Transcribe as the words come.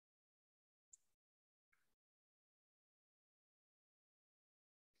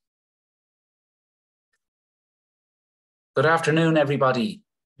Good afternoon, everybody.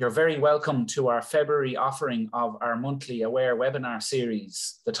 You're very welcome to our February offering of our monthly Aware webinar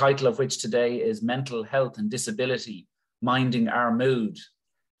series, the title of which today is Mental Health and Disability, Minding Our Mood.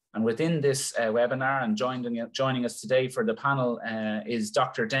 And within this webinar, and joining us today for the panel is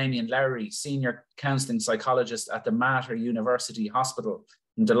Dr. Damien Lowry, Senior Counselling Psychologist at the Mater University Hospital.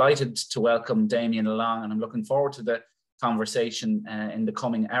 I'm delighted to welcome Damien along, and I'm looking forward to the conversation in the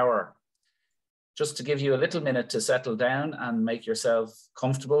coming hour. Just to give you a little minute to settle down and make yourself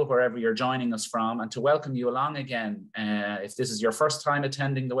comfortable wherever you're joining us from, and to welcome you along again. If this is your first time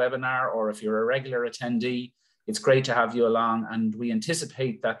attending the webinar, or if you're a regular attendee, it's great to have you along, and we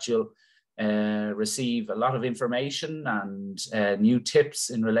anticipate that you'll receive a lot of information and new tips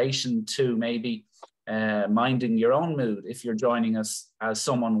in relation to maybe minding your own mood if you're joining us as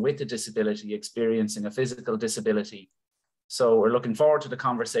someone with a disability, experiencing a physical disability. So we're looking forward to the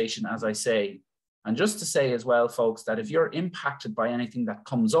conversation, as I say. And just to say as well, folks, that if you're impacted by anything that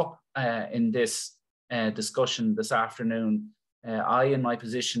comes up in this discussion this afternoon, I, in my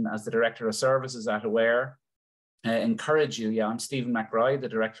position as the Director of Services at Aware, encourage you, I'm Stephen McBride, the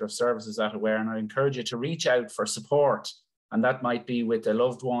Director of Services at Aware, and I encourage you to reach out for support. And that might be with a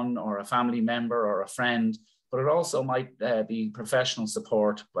loved one or a family member or a friend, but it also might be professional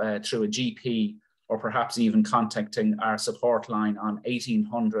support through a GP, or perhaps even contacting our support line on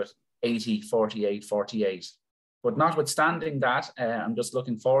 1800 80 48 48. But notwithstanding that, I'm just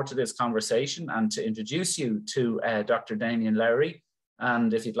looking forward to this conversation and to introduce you to Dr. Damien Lowry.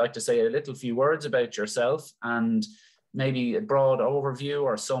 And if you'd like to say a little few words about yourself and maybe a broad overview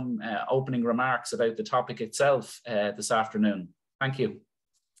or some opening remarks about the topic itself this afternoon. Thank you.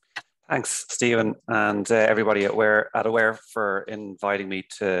 Thanks, Stephen, and everybody at Aware for inviting me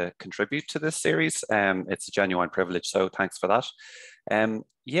to contribute to this series. It's a genuine privilege, so thanks for that.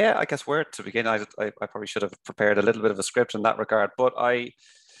 Yeah, I guess where to begin, I probably should have prepared a little bit of a script in that regard, but I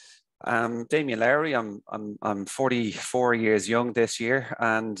am Damien Lowry. I'm 44 years young this year,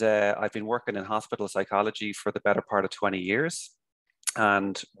 and I've been working in hospital psychology for the better part of 20 years.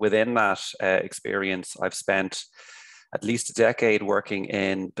 And within that experience, I've spent at least a decade working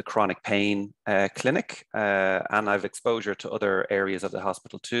in the chronic pain clinic, and I've exposure to other areas of the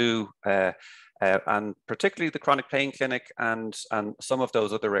hospital too, and particularly the chronic pain clinic and some of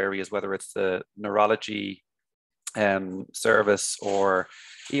those other areas, whether it's the neurology service or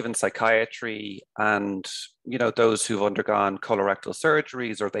even psychiatry, and those who've undergone colorectal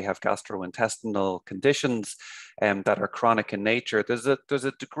surgeries or they have gastrointestinal conditions that are chronic in nature. There's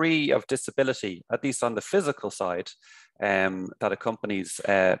a degree of disability, at least on the physical side, that accompanies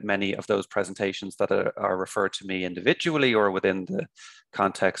many of those presentations that are referred to me individually or within the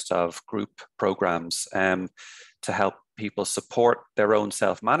context of group programs to help people support their own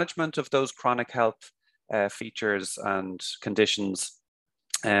self-management of those chronic health features and conditions,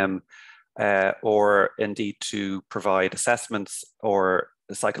 or indeed to provide assessments or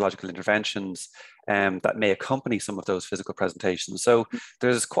psychological interventions that may accompany some of those physical presentations. So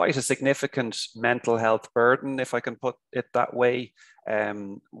there's quite a significant mental health burden, if I can put it that way,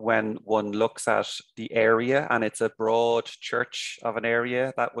 when one looks at the area, and it's a broad church of an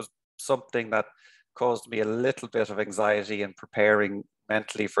area. That was something that caused me a little bit of anxiety in preparing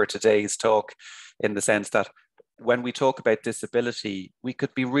mentally for today's talk, in the sense that when we talk about disability, we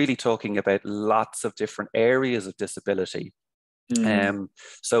could be really talking about lots of different areas of disability.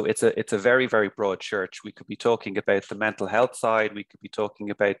 So it's a very, very broad church. We could be talking about the mental health side. We could be talking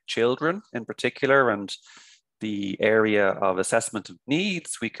about children in particular and the area of assessment of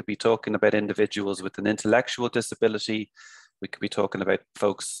needs. We could be talking about individuals with an intellectual disability. We could be talking about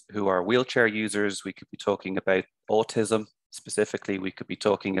folks who are wheelchair users. We could be talking about autism specifically. We could be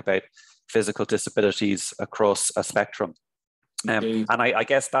talking about physical disabilities across a spectrum. And I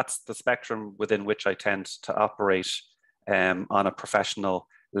guess that's the spectrum within which I tend to operate on a professional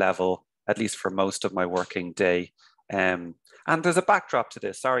level, at least for most of my working day. And there's a backdrop to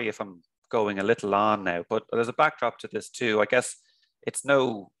this. Sorry if I'm going a little on now, but there's a backdrop to this too. I guess it's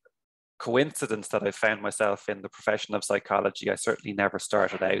no coincidence that I found myself in the profession of psychology. I certainly never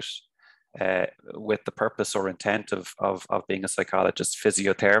started out with the purpose or intent of being a psychologist.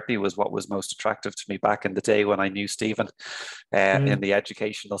 Physiotherapy was what was most attractive to me back in the day when I knew Stephen in the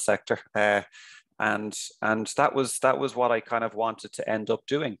educational sector. And that was what I kind of wanted to end up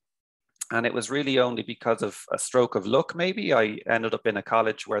doing. And it was really only because of a stroke of luck, maybe. I ended up in a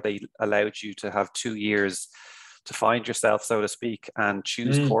college where they allowed you to have 2 years to find yourself, so to speak, and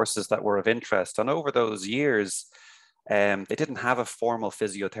choose courses that were of interest. And over those years, they didn't have a formal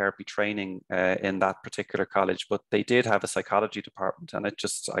physiotherapy training in that particular college, but they did have a psychology department, and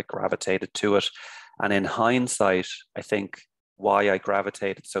I gravitated to it. And in hindsight, I think why I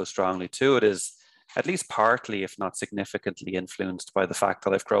gravitated so strongly to it is at least partly, if not significantly, influenced by the fact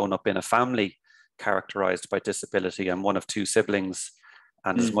that I've grown up in a family characterized by disability. I'm one of two siblings,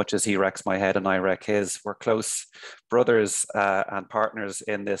 and as much as he wrecks my head and I wreck his, we're close brothers and partners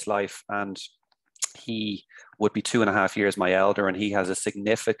in this life. And he would be 2.5 years my elder, and he has a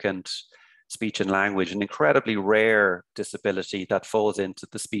significant speech and language, an incredibly rare disability that falls into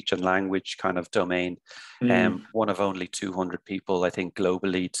the speech and language kind of domain. One of only 200 people, I think,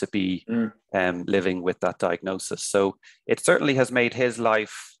 globally to be living with that diagnosis. So it certainly has made his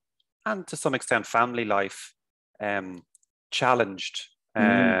life, and to some extent family life, challenged.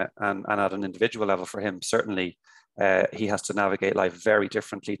 And at an individual level for him, certainly he has to navigate life very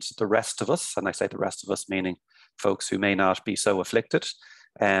differently to the rest of us. And I say the rest of us, meaning folks who may not be so afflicted.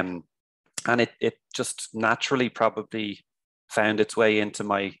 And it just naturally probably found its way into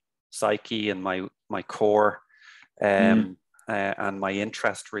my psyche and my core, and my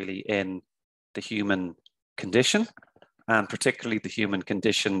interest really in the human condition, and particularly the human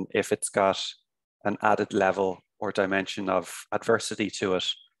condition if it's got an added level or dimension of adversity to it.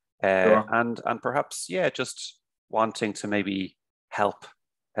 Sure. And perhaps, just wanting to maybe help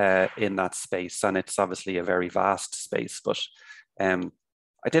in that space. And it's obviously a very vast space, but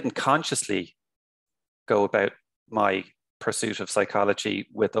I didn't consciously go about my pursuit of psychology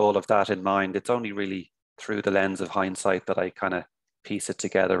with all of that in mind. It's only really through the lens of hindsight that I kind of piece it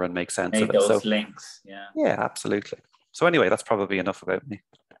together and make sense of it. Those links. Yeah, absolutely. So anyway, that's probably enough about me.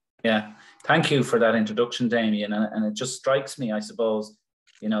 Yeah, thank you for that introduction, Damien. And it just strikes me, I suppose,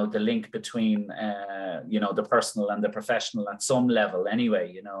 the link between, the personal and the professional at some level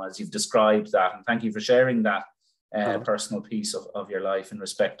anyway, as you've described that. And thank you for sharing that personal piece of your life in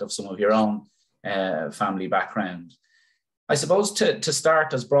respect of some of your own family background. I suppose to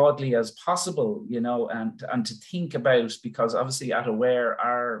start as broadly as possible, and to think about, because obviously at Aware,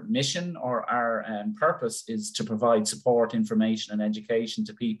 our mission or our purpose is to provide support, information and education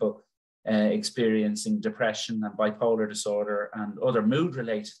to people experiencing depression and bipolar disorder and other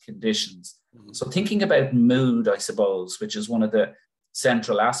mood-related conditions. So thinking about mood, I suppose, which is one of the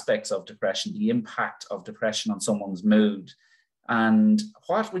central aspects of depression, the impact of depression on someone's mood. And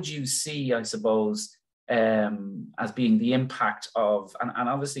what would you see, I suppose, as being the impact of, and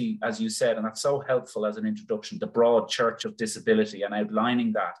obviously, as you said, and that's so helpful as an introduction, the broad church of disability and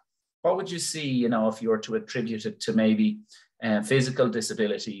outlining that. What would you see, if you were to attribute it to maybe physical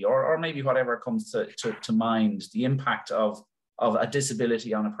disability or maybe whatever comes to mind, the impact of a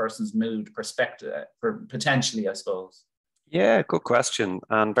disability on a person's mood perspective, potentially, I suppose? Yeah, good question,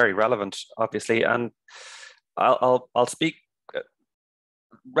 and very relevant, obviously. And I'll speak,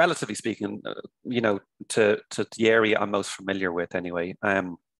 relatively speaking, to the area I'm most familiar with anyway.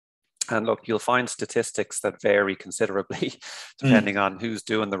 And look, you'll find statistics that vary considerably depending on who's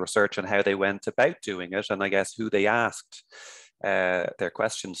doing the research and how they went about doing it, and I guess who they asked their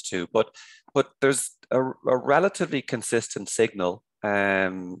questions to. But there's a relatively consistent signal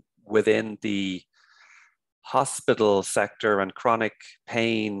within the hospital sector and chronic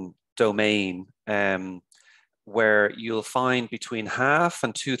pain domain, where you'll find between half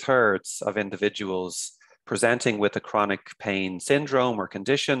and 2/3 of individuals presenting with a chronic pain syndrome or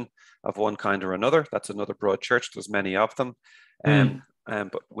condition of one kind or another. That's another broad church. There's many of them,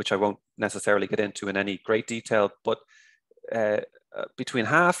 but which I won't necessarily get into in any great detail. But between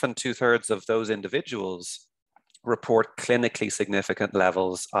half and 2/3 of those individuals report clinically significant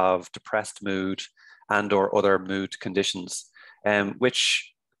levels of depressed mood and or other mood conditions,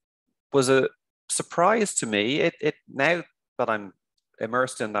 which was a surprise to me. It now that I'm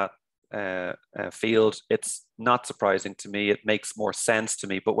immersed in that field, it's not surprising to me. It makes more sense to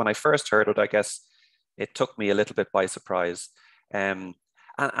me. But when I first heard it, I guess it took me a little bit by surprise. And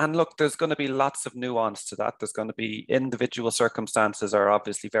look, there's going to be lots of nuance to that. There's going to be individual circumstances are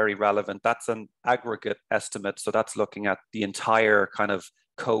obviously very relevant. That's an aggregate estimate. So that's looking at the entire kind of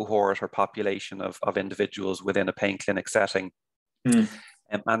cohort or population of individuals within a pain clinic setting. And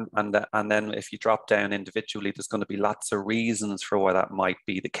then if you drop down individually, there's going to be lots of reasons for why that might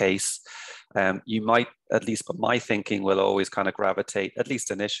be the case. You might, at least, but my thinking will always kind of gravitate, at least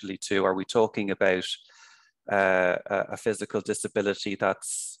initially, to, are we talking about a physical disability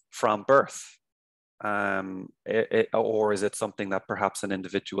that's from birth? Or is it something that perhaps an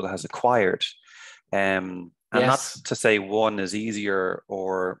individual has acquired? And not to say one is easier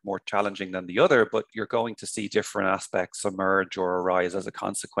or more challenging than the other, but you're going to see different aspects emerge or arise as a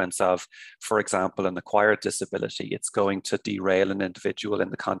consequence of, for example, an acquired disability. It's going to derail an individual in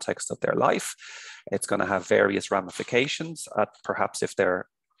the context of their life. It's going to have various ramifications, perhaps if they're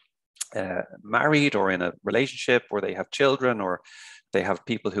married or in a relationship, or they have children, or they have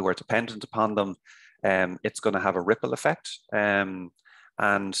people who are dependent upon them, it's going to have a ripple effect. And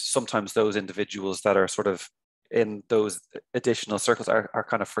sometimes those individuals that are sort of in those additional circles are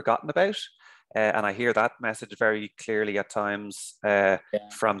kind of forgotten about. And I hear that message very clearly at times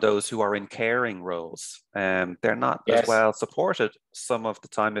from those who are in caring roles. They're not as well supported some of the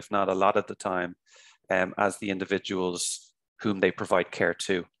time, if not a lot of the time, as the individuals whom they provide care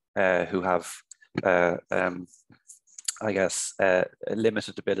to, who have, I guess,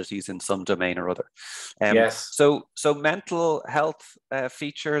 limited abilities in some domain or other. So mental health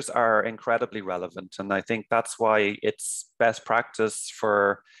features are incredibly relevant. And I think that's why it's best practice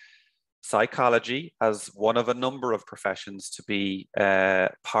for psychology as one of a number of professions to be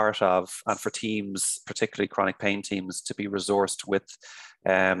part of, and for teams, particularly chronic pain teams, to be resourced with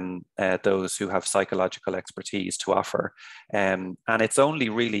those who have psychological expertise to offer. And it's only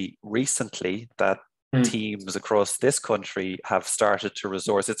really recently that teams across this country have started to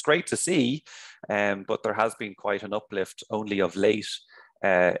resource. It's great to see, but there has been quite an uplift only of late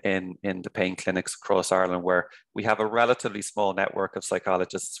in the pain clinics across Ireland, where we have a relatively small network of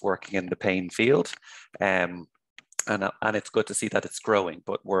psychologists working in the pain field. And it's good to see that it's growing,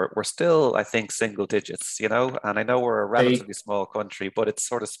 but we're still, I think, single digits, you know, and I know we're a relatively small country, but it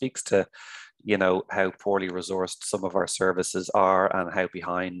sort of speaks to, you know, how poorly resourced some of our services are and how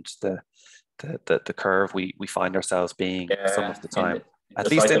behind the curve we find ourselves being some of the time,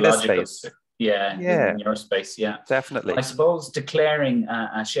 at least in this space. In your space, definitely. I suppose declaring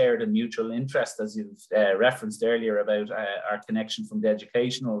a shared and mutual interest, as you've referenced earlier about our connection from the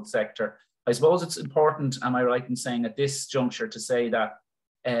educational sector, I suppose it's important, am I right in saying at this juncture, to say that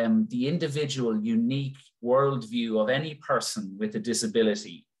the individual unique worldview of any person with a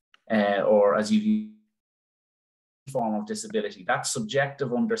disability, or as you form of disability, that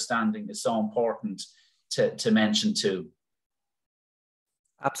subjective understanding is so important to mention too.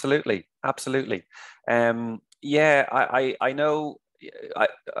 Absolutely. I know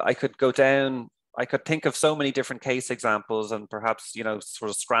I could go down, I could think of so many different case examples and perhaps, you know,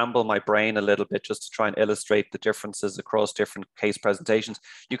 sort of scramble my brain a little bit just to try and illustrate the differences across different case presentations.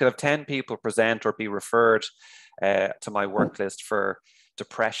 You could have 10 people present or be referred to my work list for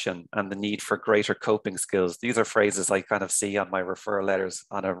depression and the need for greater coping skills. These are phrases I kind of see on my referral letters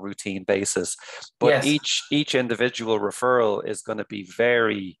on a routine basis. But each individual referral is going to be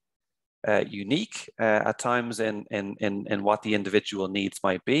very unique at times in what the individual needs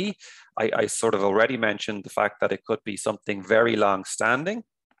might be. I sort of already mentioned the fact that it could be something very long standing,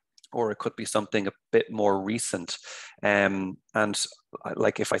 or it could be something a bit more recent. And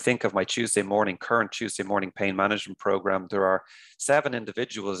like if I think of my current Tuesday morning pain management program, there are 7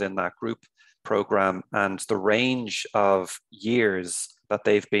 individuals in that group program, and the range of years that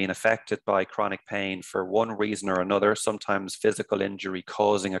they've been affected by chronic pain for one reason or another, sometimes physical injury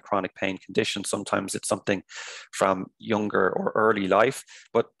causing a chronic pain condition, sometimes it's something from younger or early life,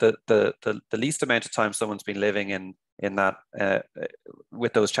 but the least amount of time someone's been living in that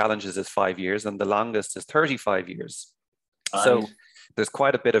with those challenges is 5 years, and the longest is 35 years. So there's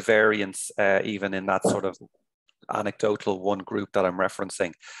quite a bit of variance even in that sort of anecdotal one group that I'm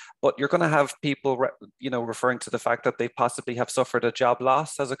referencing. But you're going to have people, referring to the fact that they possibly have suffered a job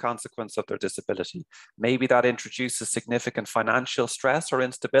loss as a consequence of their disability. Maybe that introduces significant financial stress or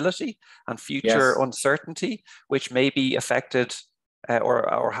instability and future uncertainty, which may be affected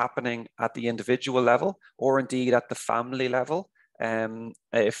or happening at the individual level, or indeed at the family level.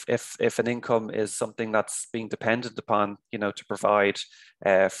 If an income is something that's being dependent upon, to provide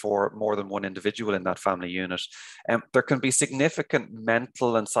for more than one individual in that family unit, there can be significant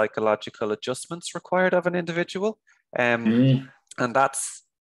mental and psychological adjustments required of an individual, and that's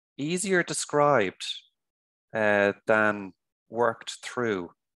easier described than worked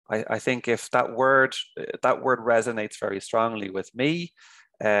through. I think if that word resonates very strongly with me,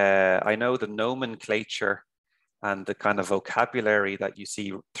 I know the nomenclature and the kind of vocabulary that you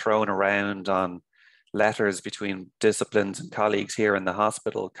see thrown around on letters between disciplines and colleagues here in the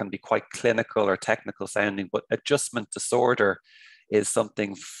hospital can be quite clinical or technical sounding, but adjustment disorder is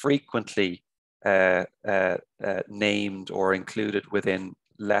something frequently named or included within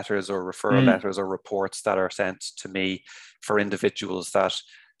letters or referral letters or reports that are sent to me for individuals that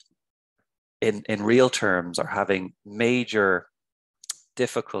in real terms are having major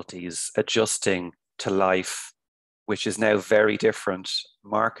difficulties adjusting to life, which is now very different,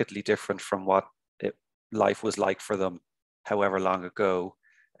 markedly different from what life was like for them however long ago,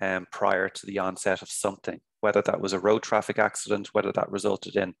 prior to the onset of something, whether that was a road traffic accident, whether that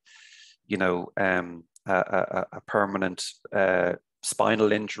resulted in, a permanent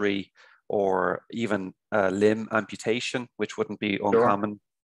spinal injury or even limb amputation, which wouldn't be uncommon.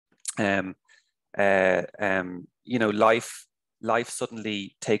 Sure. You know, life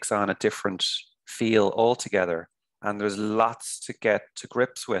suddenly takes on a different feel altogether. And there's lots to get to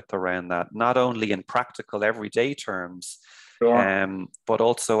grips with around that, not only in practical everyday terms, sure, but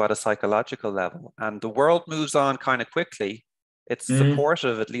also at a psychological level. And the world moves on kind of quickly. It's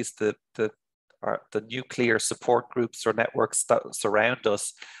supportive, at least the nuclear support groups or networks that surround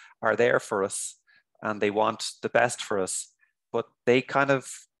us are there for us, and they want the best for us, but they kind of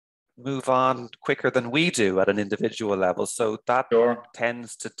move on quicker than we do at an individual level. So that sure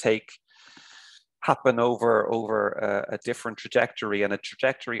tends to happen over a different trajectory, and a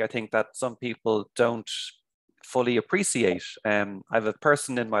trajectory I think that some people don't fully appreciate. I have a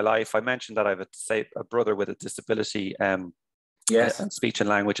person in my life, I mentioned that I have a brother with a disability, yes, and speech and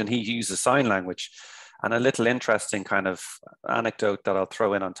language, and he uses sign language. And a little interesting kind of anecdote that I'll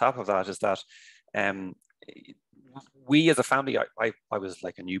throw in on top of that is that we as a family, I was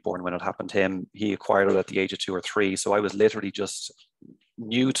like a newborn when it happened to him. He acquired it at the age of 2 or 3. So I was literally just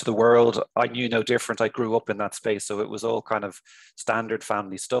new to the world. I knew no different. I grew up in that space. So it was all kind of standard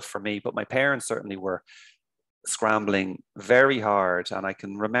family stuff for me. But my parents certainly were scrambling very hard. And I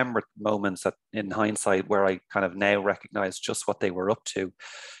can remember moments that in hindsight where I kind of now recognize just what they were up to.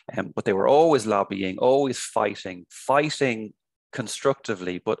 But they were always lobbying, always fighting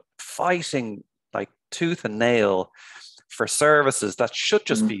constructively, but fighting like tooth and nail for services that should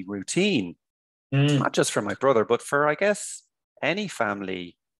just be routine, not just for my brother, but for, I guess, any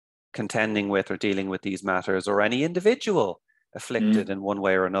family contending with or dealing with these matters, or any individual afflicted in one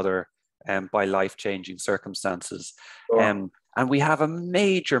way or another by life-changing circumstances. Sure. And we have a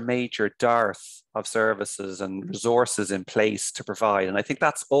major dearth of services and resources in place to provide. And I think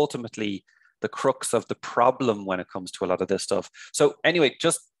that's ultimately the crux of the problem when it comes to a lot of this stuff. So anyway,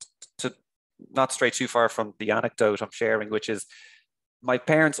 just to not stray too far from the anecdote I'm sharing, which is my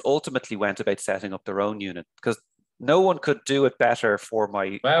parents ultimately went about setting up their own unit because no one could do it better for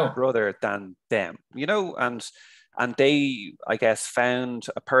my brother than them, you know, and they, I guess, found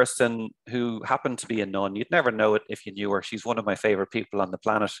a person who happened to be a nun. You'd never know it if you knew her. She's one of my favorite people on the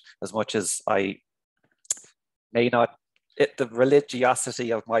planet, as much as I may not, the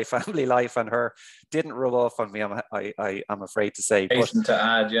religiosity of my family life and her didn't rub off on me, I'm afraid to say. But, to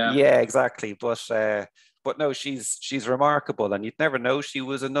add, yeah, exactly. But no, she's remarkable, and you'd never know she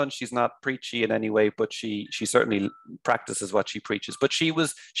was a nun. She's not preachy in any way, but she certainly practices what she preaches. But she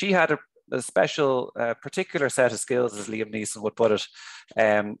had a special, particular set of skills, as Liam Neeson would put it,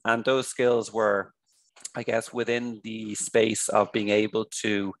 and those skills were, I guess, within the space of being able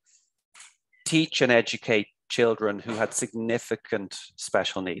to teach and educate children who had significant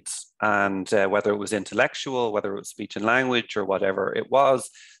special needs, and whether it was intellectual, whether it was speech and language, or whatever it was.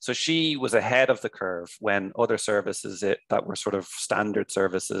 So she was ahead of the curve when other services that were sort of standard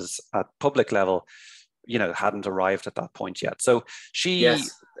services at public level, you know, hadn't arrived at that point yet. So she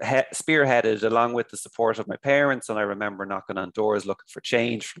spearheaded, along with the support of my parents, and I remember knocking on doors looking for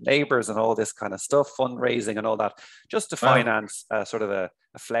change from neighbors and all this kind of stuff, fundraising and all that, just to finance sort of a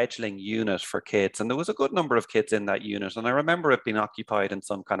fledgling unit for kids. And there was a good number of kids in that unit, and I remember it being occupied in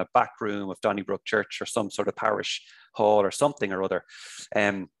some kind of back room of Donnybrook Church or some sort of parish hall or something or other.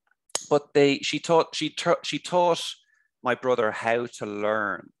 But she taught my brother how to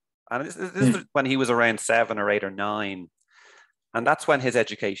learn. And this is when he was around 7 or 8 or 9. And that's when his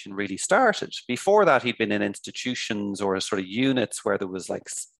education really started. Before that, he'd been in institutions or sort of units where there was like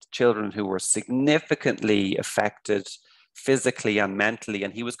children who were significantly affected physically and mentally.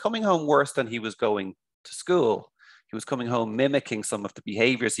 And he was coming home worse than he was going to school. He was coming home mimicking some of the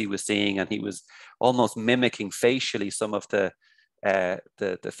behaviors he was seeing, and he was almost mimicking facially some of the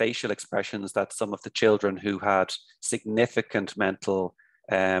facial expressions that some of the children who had significant mental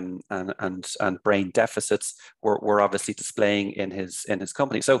and brain deficits were obviously displaying in his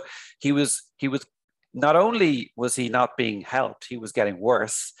company. So he was not only was he not being helped, he was getting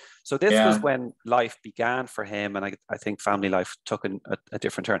worse. So this was when life began for him, and I think family life took a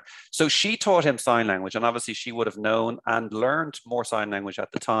different turn. So she taught him sign language, and obviously she would have known and learned more sign language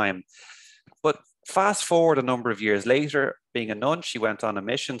at the time. But fast forward a number of years later, being a nun, she went on a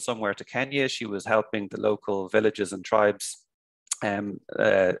mission somewhere to Kenya. She was helping the local villages and tribes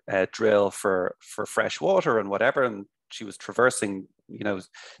drill for fresh water and whatever, and she was traversing, you know,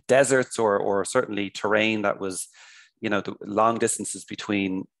 deserts or certainly terrain that was, you know, the long distances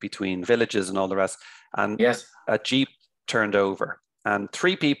between villages and all the rest. And a jeep turned over, and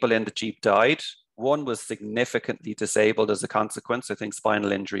 3 people in the jeep died. One was significantly disabled as a consequence. I think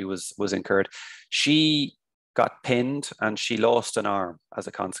spinal injury was incurred. She got pinned and she lost an arm as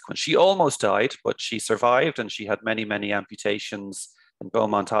a consequence. She almost died, but she survived, and she had many, many amputations in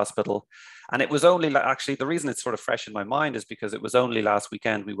Beaumont Hospital. And it was only, actually, the reason it's sort of fresh in my mind is because it was only last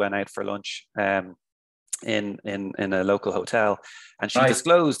weekend we went out for lunch in a local hotel, and she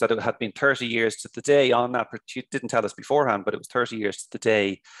disclosed that it had been 30 years to the day on that. She didn't tell us beforehand, but it was 30 years to the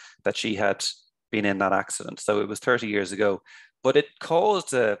day that she had been in that accident. So it was 30 years ago, but it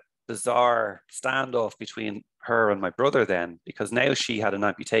caused a bizarre standoff between her and my brother then, because now she had an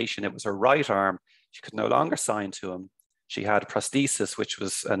amputation. It was her right arm. She could no longer sign to him. She had prosthesis, which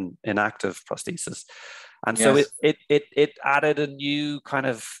was an inactive prosthesis. And so it added a new kind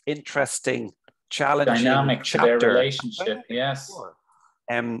of interesting, challenging dynamic chapter to their relationship. Yes.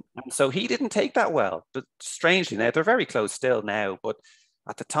 And so he didn't take that well, but strangely, now they're very close still now, but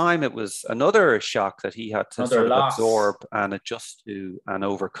at the time it was another shock that he had to sort of absorb and adjust to and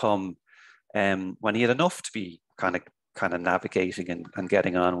overcome, when he had enough to be kind of navigating and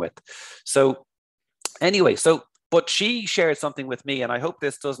getting on with. So anyway, but she shared something with me, and I hope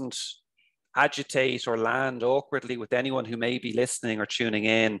this doesn't agitate or land awkwardly with anyone who may be listening or tuning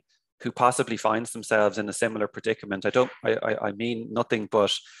in, who possibly finds themselves in a similar predicament. I mean nothing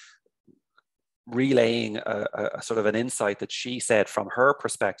but relaying a sort of an insight that she said from her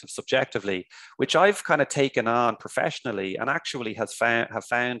perspective subjectively, which I've kind of taken on professionally, and actually have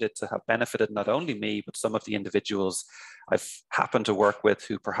found it to have benefited not only me, but some of the individuals I've happened to work with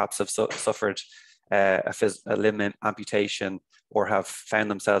who perhaps have suffered a limb amputation, or have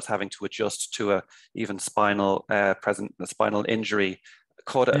found themselves having to adjust to a spinal injury.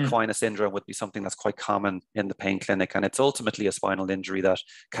 Cauda equina syndrome would be something that's quite common in the pain clinic, and it's ultimately a spinal injury that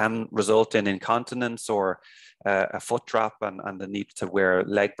can result in incontinence or a foot drop and the need to wear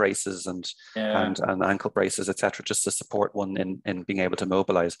leg braces and ankle braces, etc., just to support one in being able to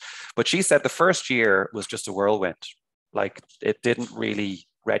mobilize. But she said the first year was just a whirlwind. Like, it didn't really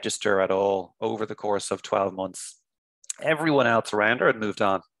register at all over the course of 12 months. Everyone else around her had moved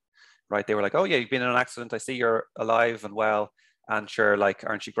on, right? They were like, oh yeah, you've been in an accident, I see you're alive and well, and sure, like,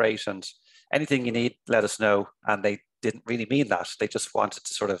 aren't you great? And anything you need, let us know. And they didn't really mean that. They just wanted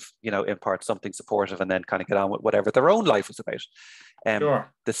to sort of, impart something supportive and then kind of get on with whatever their own life was about.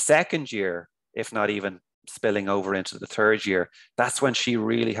 The second year, if not even spilling over into the third year, that's when she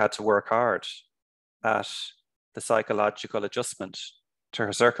really had to work hard at the psychological adjustment to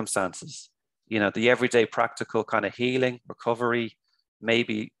her circumstances. The everyday practical kind of healing, recovery,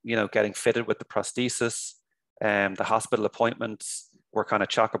 maybe, getting fitted with the prosthesis. The hospital appointments were kind of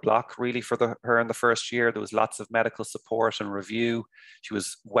chock-a-block really for her in the first year. There was lots of medical support and review. She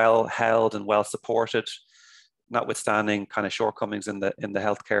was well held and well supported, notwithstanding kind of shortcomings in the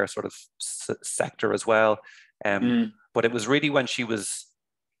healthcare sort of sector as well. But it was really when she was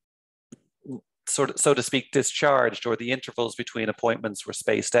sort of, so to speak, discharged, or the intervals between appointments were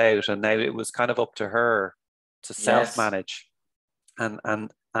spaced out, and now it was kind of up to her to self-manage.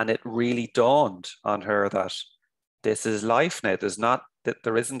 And it really dawned on her that this is life now.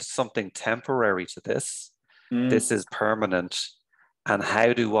 There isn't something temporary to this. This is permanent. And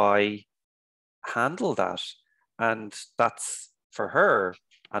how do I handle that? And that's for her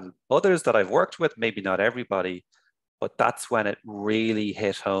and others that I've worked with, maybe not everybody, but that's when it really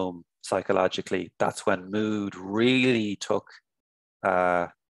hit home psychologically. That's when mood really took I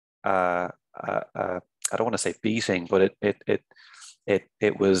don't want to say beating, but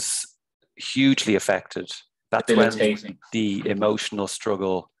it was hugely affected. That's when the emotional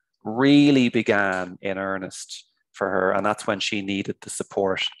struggle really began in earnest for her, and that's when she needed the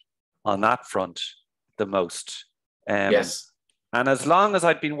support on that front the most. And as long as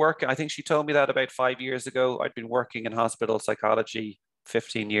I'd been working, I think she told me that about 5 years ago, I'd been working in hospital psychology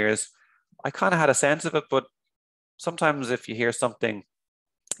 15 years. I kind of had a sense of it, but sometimes if you hear something,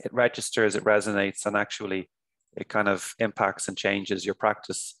 it registers, it resonates, and actually it kind of impacts and changes your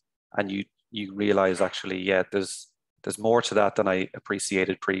practice, and you realize actually, yeah, there's more to that than I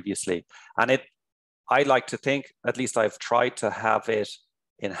appreciated previously. And I like to think, at least I've tried to have it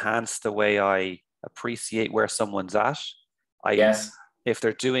enhance the way I appreciate where someone's at. If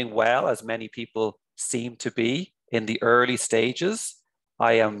they're doing well, as many people seem to be in the early stages,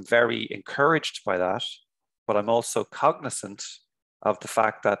 I am very encouraged by that, but I'm also cognizant of the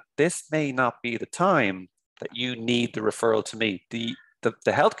fact that this may not be the time that you need the referral to me. The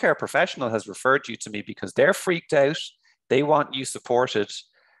healthcare professional has referred you to me because they're freaked out. They want you supported.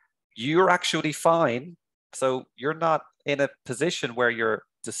 You're actually fine. So you're not in a position where you're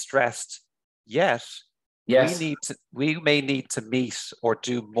distressed yet. We may need to meet or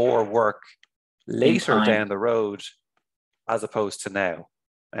do more work later down the road as opposed to now.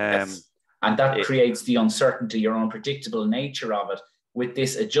 And that creates the uncertainty or unpredictable nature of it with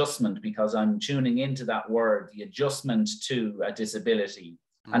this adjustment, because I'm tuning into that word, the adjustment to a disability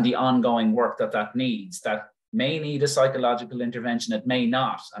and the ongoing work that needs, that may need a psychological intervention, it may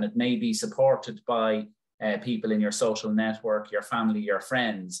not, and it may be supported by people in your social network, your family, your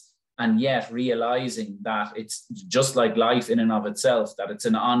friends, and yet realizing that it's just like life in and of itself, that it's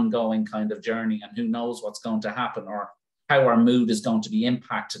an ongoing kind of journey, and who knows what's going to happen or how our mood is going to be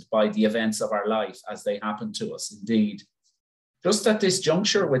impacted by the events of our life as they happen to us. Indeed. Just at this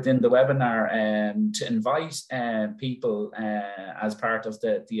juncture within the webinar, to invite people as part of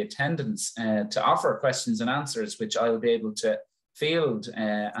the attendance to offer questions and answers, which I'll be able to field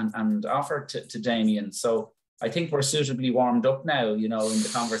and offer to Damien. So I think we're suitably warmed up now, in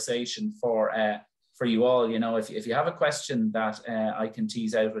the conversation for you all. If you have a question that I can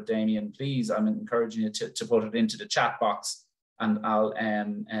tease out with Damien, please, I'm encouraging you to put it into the chat box, and I'll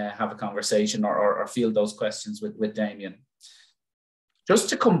have a conversation or field those questions with Damien. Just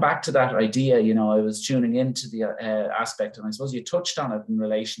to come back to that idea, I was tuning into the aspect, and I suppose you touched on it in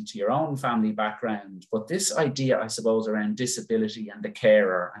relation to your own family background, but this idea, I suppose, around disability and the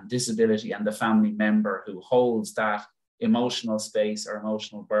carer, and disability and the family member who holds that emotional space or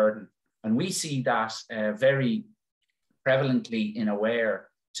emotional burden. And we see that very prevalently in Aware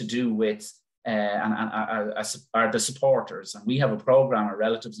to do with are the supporters. And we have a program, a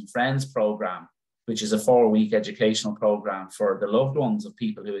Relatives and Friends program, which is a 4-week educational program for the loved ones of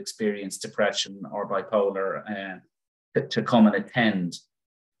people who experience depression or bipolar to come and attend.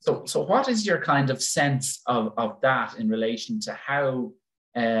 So what is your kind of sense of that in relation to how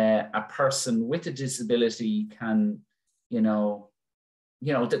a person with a disability can, the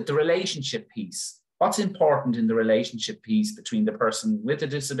relationship piece? What's important in the relationship piece between the person with a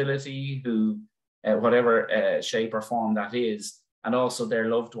disability, who, whatever shape or form that is, and also their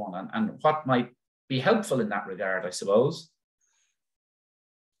loved one, and what might be helpful in that regard, I suppose?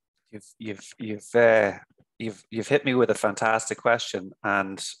 You've hit me with a fantastic question,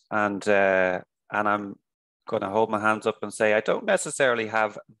 and I'm going to hold my hands up and say I don't necessarily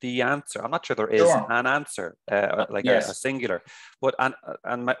have the answer. I'm not sure there is an answer, a singular. But and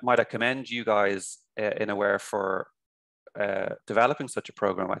might I commend you guys in Aware for developing such a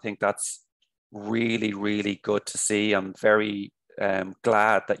program. I think that's really, really good to see. I'm very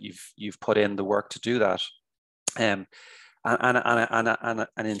glad that you've put in the work to do that. And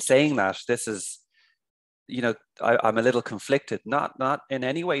in saying that, this is, I'm a little conflicted, not in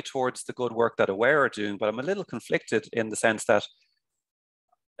any way towards the good work that Aware are doing, but I'm a little conflicted in the sense that,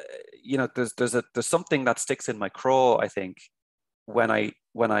 there's something that sticks in my craw, I think, when I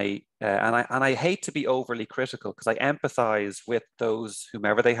hate to be overly critical, because I empathize with those,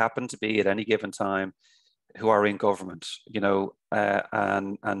 whomever they happen to be at any given time, who are in government,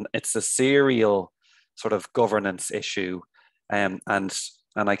 and it's a serial sort of governance issue, and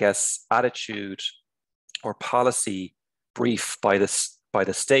I guess attitude or policy brief by the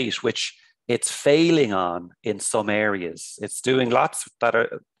state, which it's failing on in some areas. It's doing lots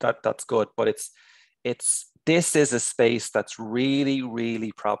that's good, but this is a space that's really,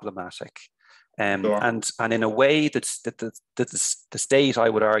 really problematic, Sure. and in a way that the state, I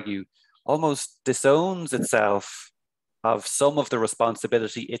would argue, almost disowns itself of some of the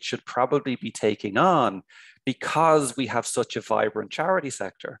responsibility it should probably be taking on, because we have such a vibrant charity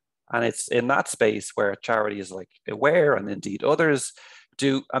sector. And it's in that space where charities like Aware and indeed others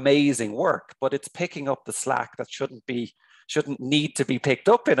do amazing work, but it's picking up the slack that shouldn't need to be picked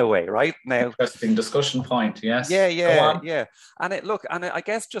up in a way, right? Now, interesting discussion point. Yes. Yeah. And I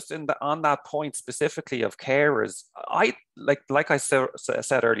guess just on that point specifically of carers, I like I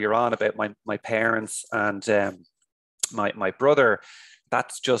said earlier on about my parents and my brother.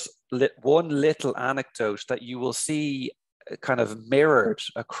 That's just one little anecdote that you will see kind of mirrored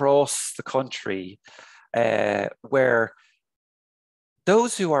across the country, where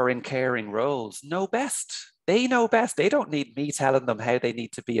those who are in caring roles know best. They know best. They don't need me telling them how they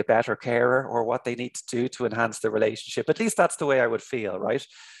need to be a better carer or what they need to do to enhance the relationship. At least that's the way I would feel, right?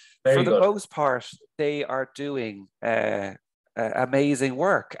 For the most part, they are doing amazing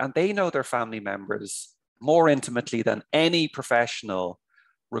work, and they know their family members more intimately than any professional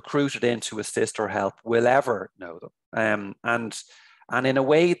recruited in to assist or help will ever know them. And in a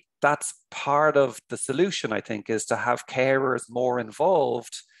way, that's part of the solution, I think, is to have carers more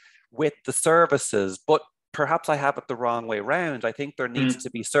involved with the services. But perhaps I have it the wrong way around. I think there needs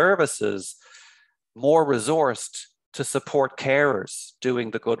to be services more resourced to support carers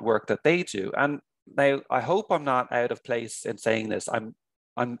doing the good work that they do. And now, I hope I'm not out of place in saying this. I'm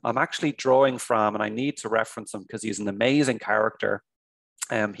actually drawing from, and I need to reference him because he's an amazing character,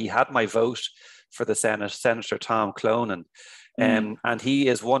 He had my vote for the Senate, Senator Tom Clonan. And he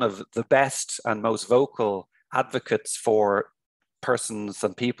is one of the best and most vocal advocates for persons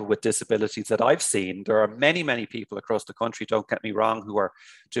and people with disabilities that I've seen. There are many, many people across the country, don't get me wrong, who are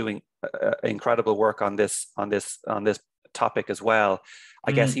doing incredible work on this topic as well.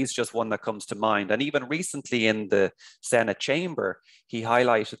 I guess he's just one that comes to mind. And even recently in the Senate chamber, he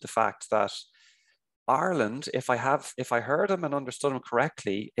highlighted the fact that Ireland, if I heard him and understood him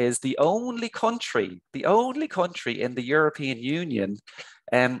correctly, is the only country in the European Union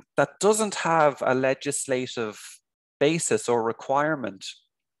that doesn't have a legislative basis or requirement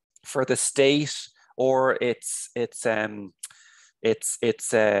for the state or its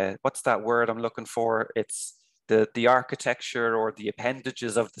what's that word I'm looking for? It's the architecture or the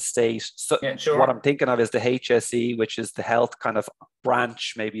appendages of the state. So yeah, sure. What I'm thinking of is the HSE, which is the health kind of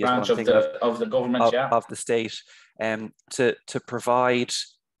branch, maybe branch is what I'm thinking of the government, of the state, to provide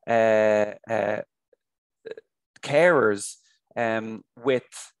carers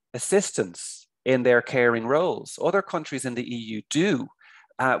with assistance in their caring roles. Other countries in the EU do,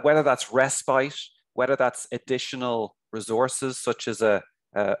 whether that's respite, whether that's additional resources such as a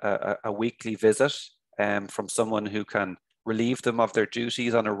weekly visit from someone who can relieve them of their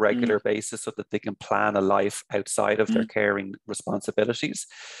duties on a regular basis so that they can plan a life outside of their caring responsibilities.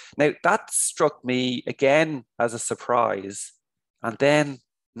 Now, that struck me again as a surprise, and then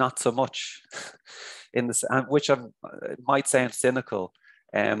not so much, which might sound cynical,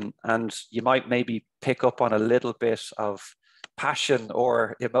 and you might maybe pick up on a little bit of passion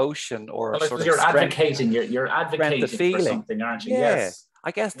or emotion or sort of you're advocating for something, aren't you? Yeah. Yes. I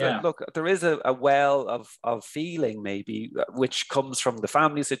guess that, look, there is a well of feeling maybe, which comes from the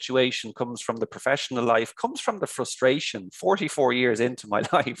family situation, comes from the professional life, comes from the frustration 44 years into my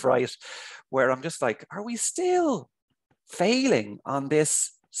life, right? Where I'm just like, are we still failing on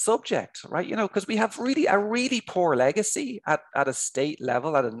this subject, right? You know, because we have a really poor legacy at a state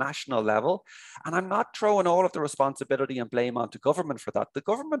level, at a national level. And I'm not throwing all of the responsibility and blame onto government for that. The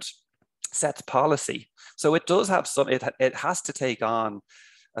government sets policy. So it does have it has to take on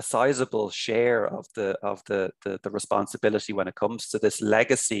a sizable share of the responsibility when it comes to this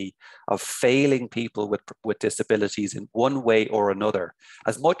legacy of failing people with disabilities in one way or another.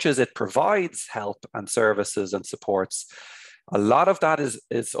 As much as it provides help and services and supports, a lot of that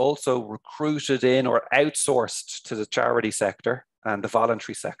is also recruited in or outsourced to the charity sector and the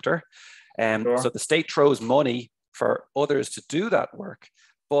voluntary sector. Sure. So the state throws money for others to do that work,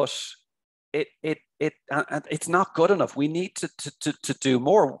 but it's not good enough. We need to do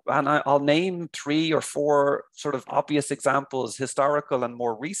more. And I'll name 3 or 4 sort of obvious examples, historical and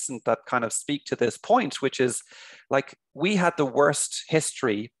more recent, that kind of speak to this point, which is like we had the worst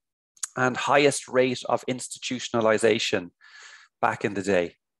history and highest rate of institutionalization back in the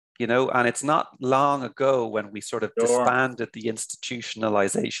day, you know, and it's not long ago when we sort of disbanded the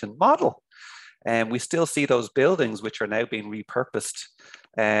institutionalization model. And we still see those buildings which are now being repurposed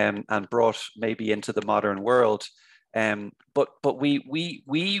and brought maybe into the modern world. But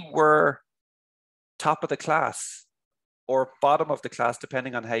we were top of the class or bottom of the class,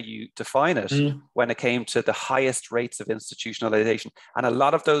 depending on how you define it, when it came to the highest rates of institutionalization. And a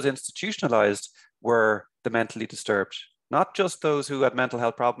lot of those institutionalized were the mentally disturbed, not just those who had mental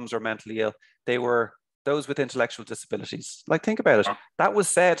health problems or mentally ill. They were those with intellectual disabilities. Like, think about it. That was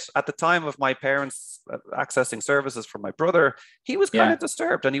said at the time of my parents accessing services for my brother. He was kind of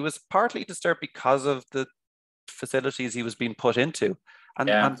disturbed, and he was partly disturbed because of the facilities he was being put into.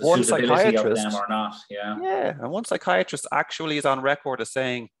 And one psychiatrist, of them or not. And one psychiatrist actually is on record as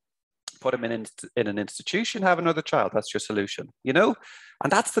saying, put him in an institution, have another child. That's your solution, you know?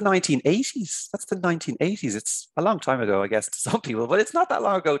 And that's the 1980s. That's the 1980s. It's a long time ago, I guess, to some people, but it's not that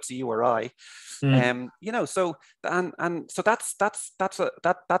long ago to you or I. You know, so so that's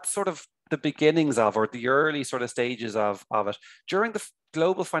sort of the beginnings of, or the early sort of stages of it. During the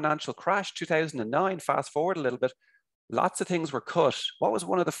global financial crash, 2009, fast forward a little bit, lots of things were cut. What was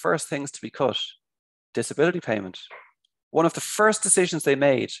one of the first things to be cut? Disability payment. One of the first decisions they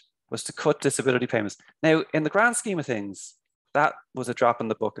made was to cut disability payments. Now, in the grand scheme of things, that was a drop in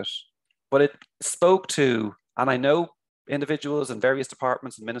the bucket, but it spoke to, and I know individuals and various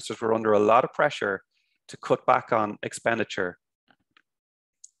departments and ministers were under a lot of pressure to cut back on expenditure.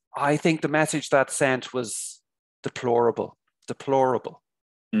 I think the message that sent was deplorable.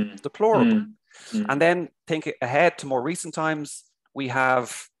 And then think ahead to more recent times, we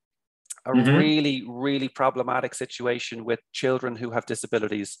have a really, really problematic situation with children who have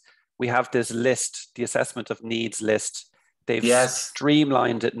disabilities. We have this list, the assessment of needs list. They've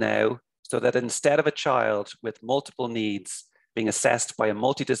streamlined it now so that instead of a child with multiple needs, being assessed by a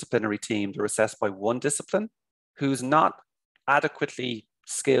multidisciplinary team. They're assessed by one discipline who's not adequately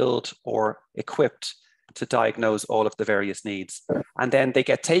skilled or equipped to diagnose all of the various needs. And then they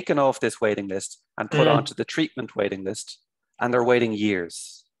get taken off this waiting list and put onto the treatment waiting list, and they're waiting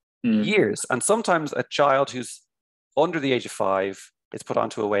years. Years. And sometimes a child who's under the age of 5 is put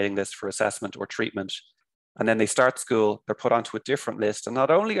onto a waiting list for assessment or treatment. And then they start school, they're put onto a different list. And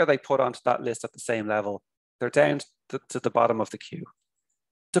not only are they put onto that list at the same level, they're down to the bottom of the queue.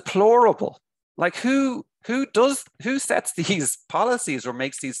 Deplorable. Like who sets these policies or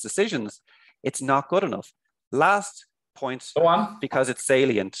makes these decisions? It's not good enough. Last point, go on, because it's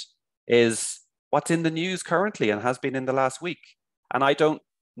salient, is what's in the news currently and has been in the last week. And I don't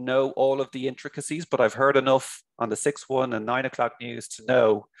know all of the intricacies, but I've heard enough on the 6-1 and 9 o'clock news to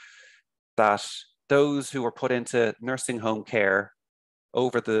know that those who were put into nursing home care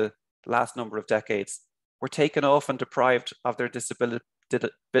over the last number of decades were taken off and deprived of their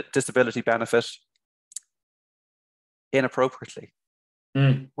disability benefit inappropriately,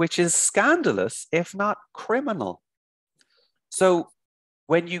 which is scandalous, if not criminal. So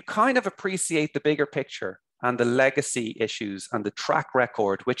when you kind of appreciate the bigger picture and the legacy issues and the track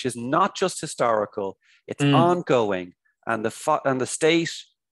record, which is not just historical, it's ongoing, and the state,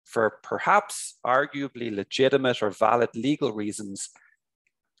 for perhaps arguably legitimate or valid legal reasons,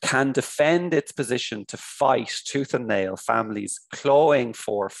 can defend its position to fight tooth and nail, families fighting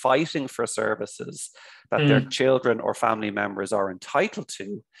for services that their children or family members are entitled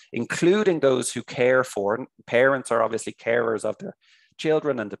to, including those who care for. Parents are obviously carers of their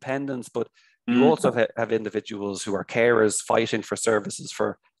children and dependents, but you also have individuals who are carers fighting for services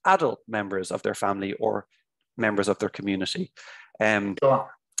for adult members of their family or members of their community.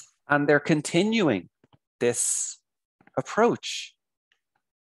 Sure. And they're continuing this approach.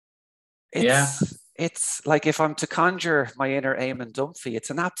 It's like, if I'm to conjure my inner Eamon Dunphy, it's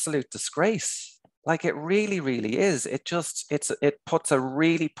an absolute disgrace. Like, it really, really is. It puts a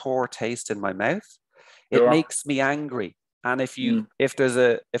really poor taste in my mouth. It makes me angry. And if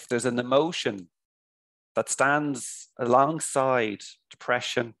there's an emotion that stands alongside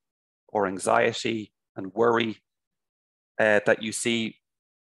depression or anxiety and worry that you see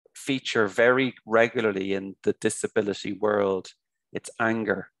feature very regularly in the disability world, it's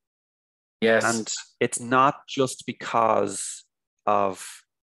anger. Yes. And it's not just because of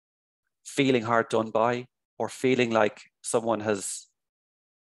feeling hard done by or feeling like someone has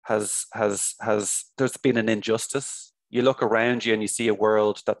there's been an injustice. You look around you and you see a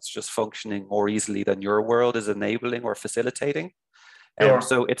world that's just functioning more easily than your world is enabling or facilitating. Sure.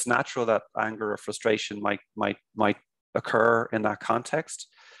 So it's natural that anger or frustration might occur in that context.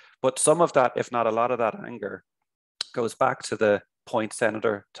 But some of that, if not a lot of that anger, goes back to the point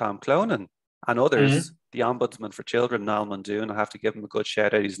Senator Tom Clonan and others, the Ombudsman for Children, Niall Muldoon. I have to give him a good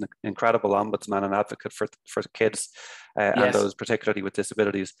shout out. He's an incredible ombudsman and advocate for kids and those particularly with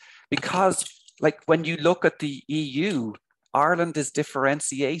disabilities. Because, like, when you look at the EU, Ireland is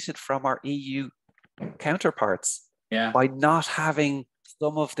differentiated from our EU counterparts by not having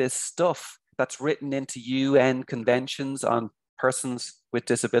some of this stuff that's written into UN conventions on persons with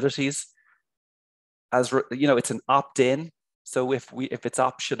disabilities. As you know, it's an opt-in. So if it's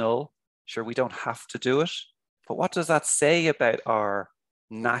optional, sure, we don't have to do it. But what does that say about our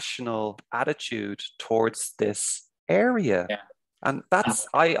national attitude towards this area? Yeah. And that's,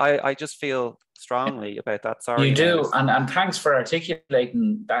 I just feel strongly about that. Sorry. You do. And thanks for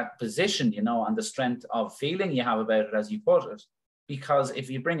articulating that position, you know, and the strength of feeling you have about it, as you put it. Because if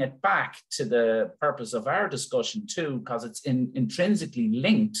you bring it back to the purpose of our discussion too, because it's intrinsically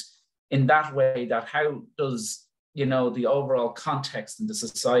linked in that way, that how does, you know, the overall context and the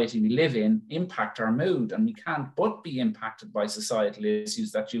society we live in impact our mood? And we can't but be impacted by societal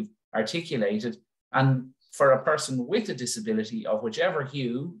issues that you've articulated. And for a person with a disability of whichever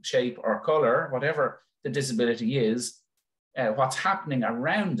hue, shape or color, whatever the disability is, what's happening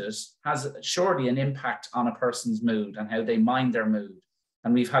around it has surely an impact on a person's mood and how they mind their mood.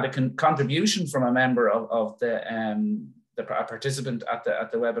 And we've had a contribution from a member of a participant at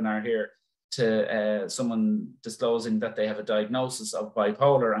the webinar here to someone disclosing that they have a diagnosis of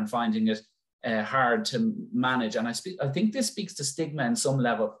bipolar and finding it hard to manage. And I think this speaks to stigma in some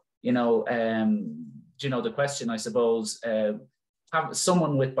level. You know, the question, I suppose, have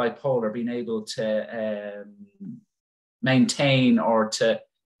someone with bipolar been able to maintain or to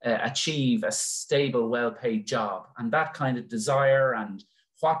achieve a stable, well-paid job? And that kind of desire and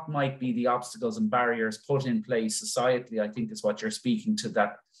what might be the obstacles and barriers put in place societally, I think is what you're speaking to,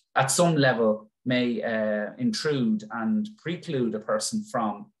 that at some level may intrude and preclude a person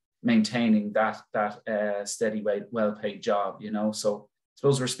from maintaining that steady, well-paid job, you know. So I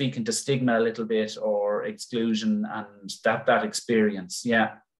suppose we're speaking to stigma a little bit, or exclusion, and that experience.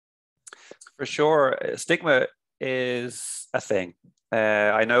 Yeah. For sure. Stigma is a thing.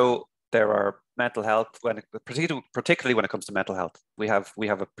 I know there are mental health, particularly when it comes to mental health, we have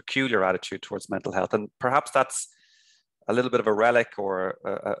a peculiar attitude towards mental health, and perhaps that's a little bit of a relic, or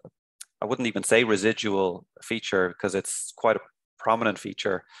I wouldn't even say residual feature, because it's quite a prominent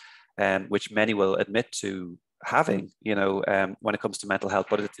feature, which many will admit to having, you know, when it comes to mental health.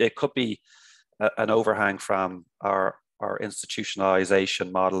 But it could be an overhang from our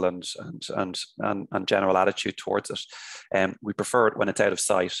institutionalization model and general attitude towards it. We prefer it when it's out of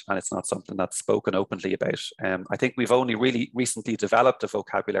sight and it's not something that's spoken openly about. I think we've only really recently developed a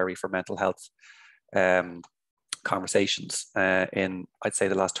vocabulary for mental health conversations in, I'd say,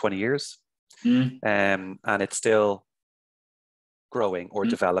 the last 20 years. And it's still growing or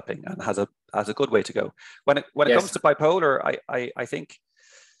developing, and has a good way to go. When it comes to bipolar, I think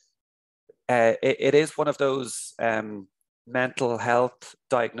it is one of those mental health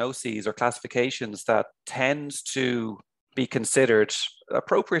diagnoses or classifications that tends to be considered,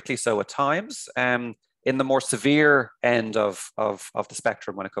 appropriately so at times, in the more severe end of the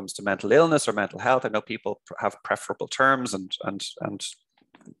spectrum when it comes to mental illness or mental health. I know people have preferable terms, and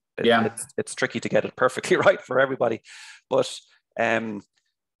it's tricky to get it perfectly right for everybody, but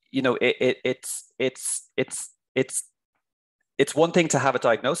you know, it's one thing to have a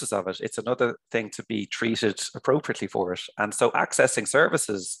diagnosis of it. It's another thing to be treated appropriately for it. And so accessing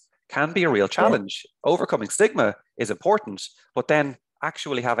services can be a real challenge. Overcoming stigma is important, but then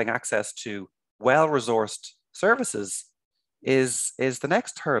actually having access to well-resourced services is the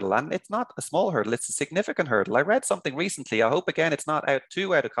next hurdle. And it's not a small hurdle, it's a significant hurdle. I read something recently, I hope again it's not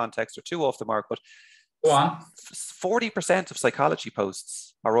too out of context or too off the mark, but 40% of psychology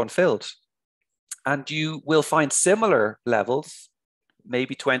posts are unfilled. And you will find similar levels,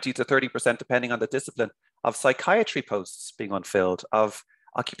 maybe 20 to 30%, depending on the discipline, of psychiatry posts being unfilled, of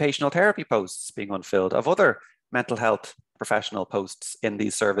occupational therapy posts being unfilled, of other mental health professional posts in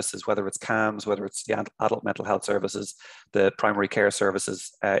these services, whether it's CAMS, whether it's the adult mental health services, the primary care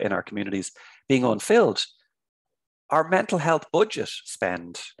services in our communities being unfilled. Our mental health budget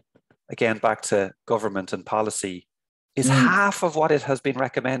spend, again, back to government and policy, is half of what it has been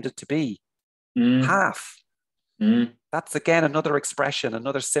recommended to be. Half. That's again another expression,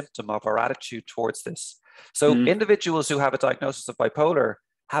 another symptom of our attitude towards this. So individuals who have a diagnosis of bipolar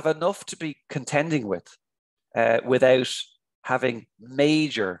have enough to be contending with without having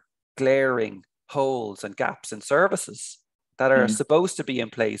major glaring holes and gaps in services that are supposed to be in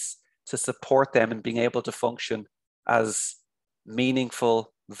place to support them in being able to function as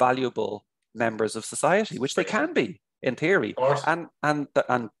meaningful, valuable members of society, which they can be in theory. And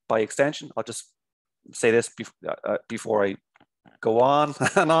by extension, I'll just say this before I go on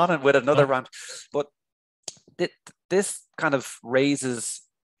and with another rant, but this kind of raises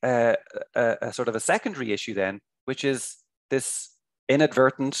a sort of a secondary issue then, which is this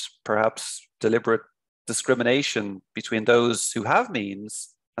inadvertent, perhaps deliberate discrimination between those who have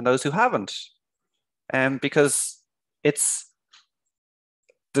means and those who haven't. Because there's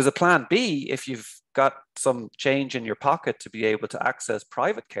a plan B if you've got some change in your pocket to be able to access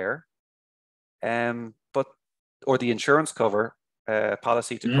private care, or the insurance cover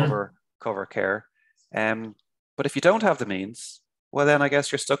policy to cover care. But if you don't have the means, well, then I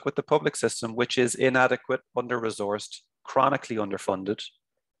guess you're stuck with the public system, which is inadequate, under-resourced, chronically underfunded,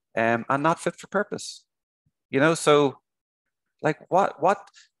 and not fit for purpose. You know, so like what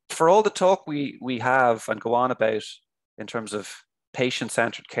for all the talk we have and go on about in terms of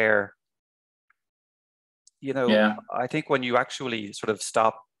patient-centered care, you know, I think when you actually sort of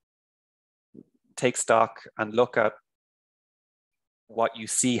take stock and look at what you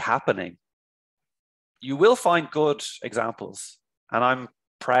see happening, you will find good examples. And I'm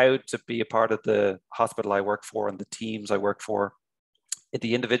proud to be a part of the hospital I work for and the teams I work for.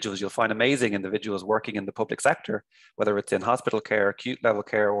 The individuals, you'll find amazing individuals working in the public sector, whether it's in hospital care, acute level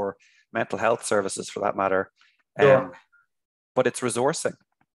care, or mental health services for that matter. But it's resourcing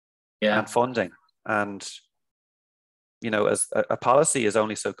and funding. And, you know, as a policy is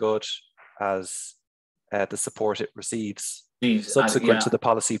only so good as the support it receives subsequent to the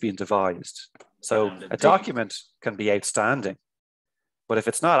policy being devised. So a document can be outstanding, but if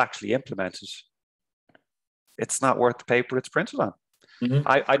it's not actually implemented, it's not worth the paper it's printed on.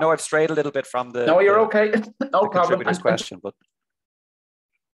 I know I've strayed a little bit from the you're okay. No problem. Contributor's question, but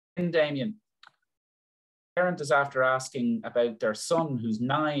Damien, parent is after asking about their son who's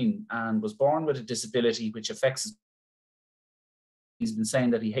 9 and was born with a disability which affects his He's been saying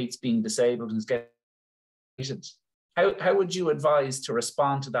that he hates being disabled and is getting. How would you advise to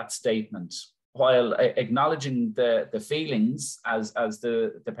respond to that statement while acknowledging the feelings as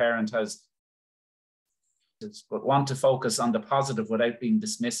the parent has, but want to focus on the positive without being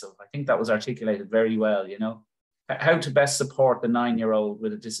dismissive? I think that was articulated very well, you know. How to best support the 9-year-old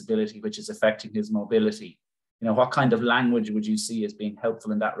with a disability which is affecting his mobility. You know, what kind of language would you see as being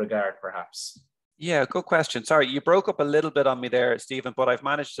helpful in that regard, perhaps? Yeah, good question. Sorry, you broke up a little bit on me there, Stephen, but I've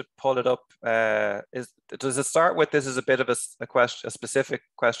managed to pull it up. Does it start with, this is a bit of a question, a specific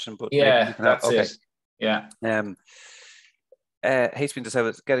question, but yeah, maybe you can that's okay. It. Yeah. Hates being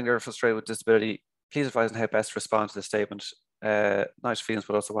disabled, getting very frustrated with disability. Please advise on how best to respond to this statement. Nice feelings,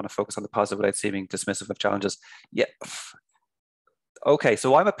 but also want to focus on the positive without seeming dismissive of challenges. Yeah. Okay,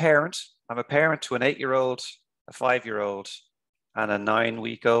 so I'm a parent. I'm a parent to an 8-year-old, a 5-year-old, and a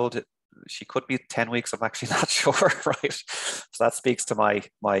 9-week-old. She could be 10 weeks. I'm actually not sure, right? So that speaks to my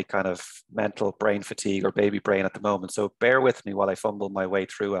kind of mental brain fatigue or baby brain at the moment. So bear with me while I fumble my way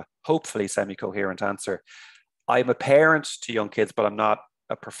through a hopefully semi-coherent answer. I'm a parent to young kids, but I'm not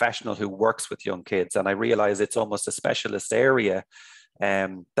a professional who works with young kids. And I realize it's almost a specialist area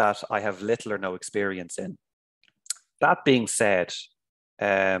that I have little or no experience in. That being said,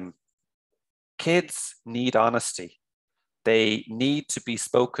 kids need honesty. They need to be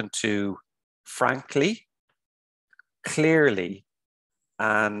spoken to frankly, clearly,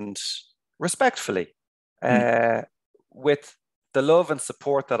 and respectfully, with the love and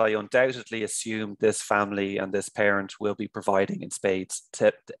support that I undoubtedly assume this family and this parent will be providing in spades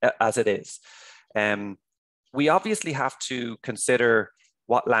as it is. We obviously have to consider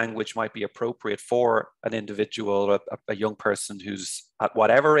what language might be appropriate for an individual, a young person who's at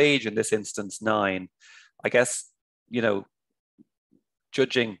whatever age, in this instance, 9. I guess, you know,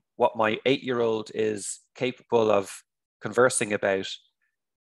 judging what my 8-year-old is capable of conversing about,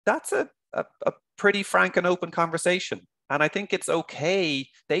 that's a pretty frank and open conversation. And I think it's okay.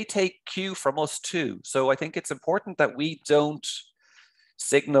 They take cue from us too. So I think it's important that we don't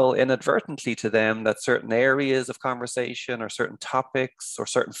signal inadvertently to them that certain areas of conversation or certain topics or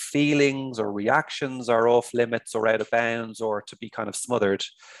certain feelings or reactions are off limits or out of bounds or to be kind of smothered.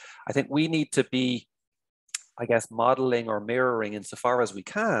 I think we need to be, I guess, modeling or mirroring insofar as we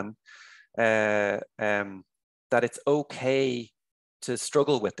can that it's okay to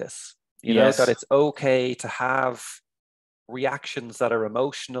struggle with this, you know, that it's okay to have reactions that are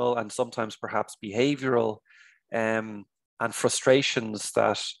emotional and sometimes perhaps behavioral, and frustrations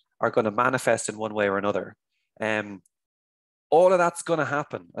that are going to manifest in one way or another. All of that's going to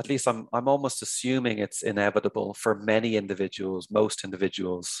happen. At least I'm almost assuming it's inevitable for many individuals, most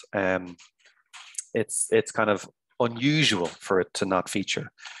individuals. It's kind of unusual for it to not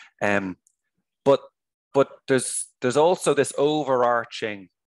feature. But there's also this overarching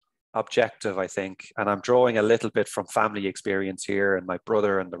objective, I think, and I'm drawing a little bit from family experience here and my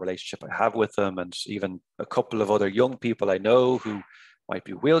brother and the relationship I have with them, and even a couple of other young people I know who might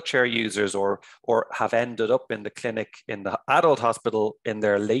be wheelchair users or have ended up in the clinic in the adult hospital in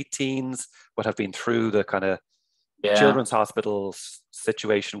their late teens, but have been through the kind of children's hospital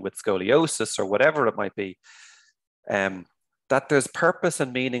situation with scoliosis or whatever it might be, that there's purpose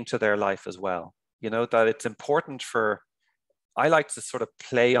and meaning to their life as well. You know, that it's important for, I like to sort of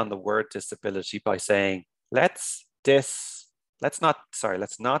play on the word disability by saying, let's not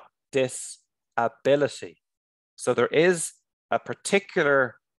disability. So there is a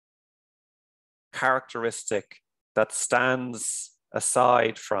particular characteristic that stands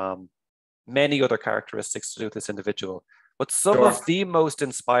aside from many other characteristics to do with this individual. But some of the most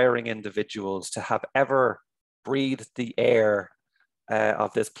inspiring individuals to have ever breathed the air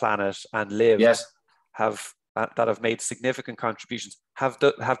of this planet and lived that have made significant contributions have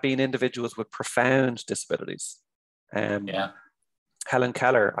been individuals with profound disabilities. Helen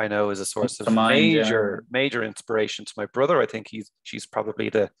Keller, I know, is a source of major inspiration to my brother. I think she's probably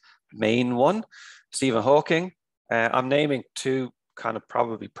the main one. Stephen Hawking. I'm naming two kind of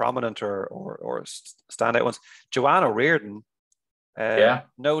probably prominent or standout ones. Joanne O'Riordan.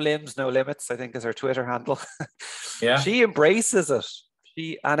 No limbs, no limits, I think is her Twitter handle. She embraces it.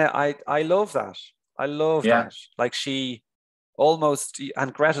 I love that. I love that. Like she almost,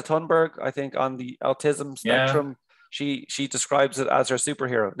 and Greta Thunberg, I think, on the autism spectrum, she describes it as her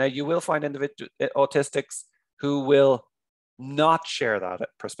superhero. Now, you will find autistics who will not share that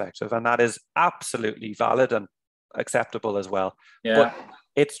perspective, and that is absolutely valid and acceptable as well. But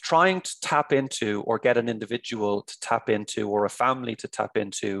it's trying to tap into, or get an individual to tap into, or a family to tap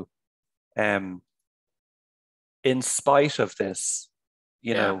into, in spite of this,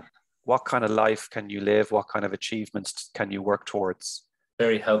 you know, what kind of life can you live? What kind of achievements can you work towards?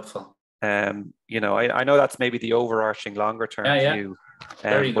 Very helpful. You know, I know that's maybe the overarching longer term view,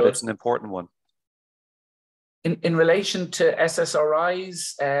 Very but good. it's an important one. In relation to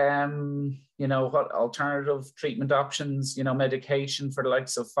SSRIs, you know, what alternative treatment options, you know, medication for the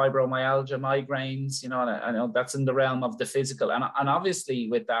likes of fibromyalgia, migraines, you know, and I know that's in the realm of the physical. And obviously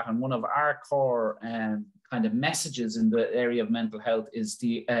with that, and one of our core kind of messages in the area of mental health is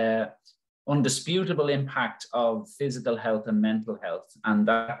the undisputable impact of physical health and mental health, and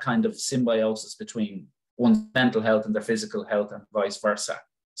that kind of symbiosis between one's mental health and their physical health and vice versa.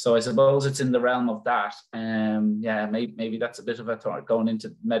 So I suppose it's in the realm of that. Yeah, maybe that's a bit of a thought going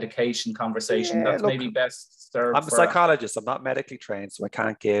into medication conversation. Yeah, that's look, maybe best served. I'm a psychologist. I'm not medically trained, so I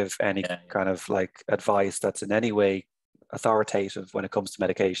can't give any kind of like advice that's in any way authoritative when it comes to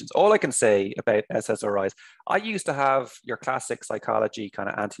medications. All I can say about SSRIs, I used to have your classic psychology kind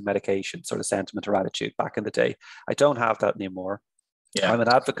of anti-medication sort of sentiment or attitude back in the day. I don't have that anymore. Yeah. I'm an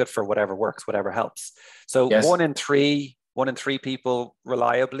advocate for whatever works, whatever helps. So one in three people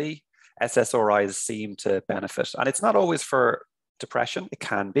reliably, SSRIs seem to benefit. And it's not always for depression, it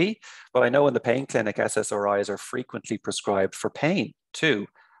can be, but I know in the pain clinic, SSRIs are frequently prescribed for pain too.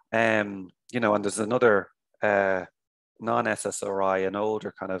 You know, and there's another non-SSRI, an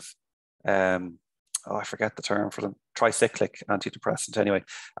older kind of, I forget the term for them, tricyclic antidepressant anyway.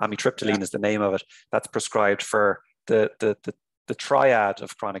 Amitriptyline is the name of it. That's prescribed for the triad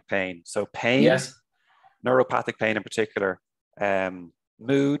of chronic pain. So pain, neuropathic pain in particular,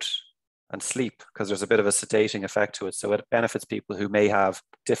 mood and sleep, because there's a bit of a sedating effect to it. So it benefits people who may have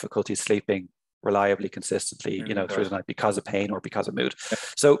difficulty sleeping reliably, consistently, you know, through the night because of pain or because of mood.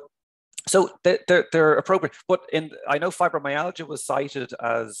 So they're appropriate. But I know fibromyalgia was cited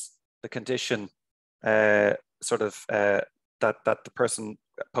as the condition that the person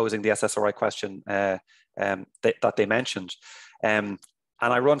posing the SSRI question that they mentioned. And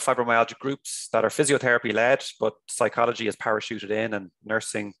I run fibromyalgia groups that are physiotherapy led, but psychology is parachuted in and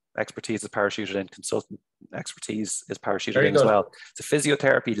nursing expertise is parachuted in, consultant expertise is parachuted in as well. It's a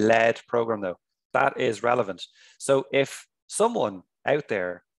physiotherapy led program though. That is relevant. So if someone out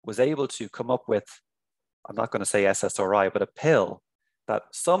there was able to come up with, I'm not going to say SSRI, but a pill that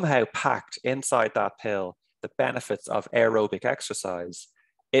somehow packed inside that pill the benefits of aerobic exercise,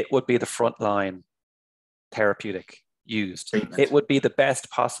 it would be the frontline therapeutic used. Treatment. It would be the best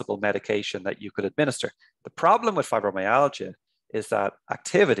possible medication that you could administer. The problem with fibromyalgia is that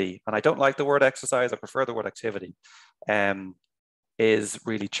activity, and I don't like the word exercise, I prefer the word activity, is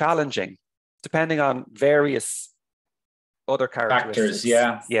really challenging depending on various other characteristics. Factors,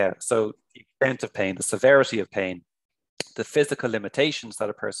 yeah. So the extent of pain, the severity of pain, the physical limitations that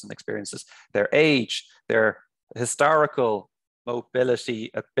a person experiences, their age, their historical mobility,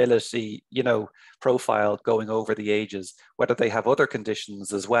 ability, you know, profile going over the ages, whether they have other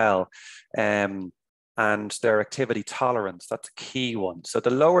conditions as well, and their activity tolerance. That's a key one. So the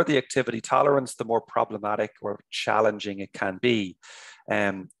lower the activity tolerance, the more problematic or challenging it can be.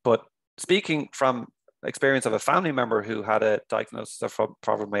 But speaking from experience of a family member who had a diagnosis of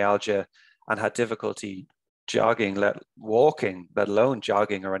fibromyalgia and had difficulty jogging, walking, let alone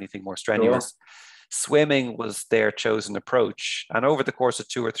jogging or anything more strenuous, swimming was their chosen approach. And over the course of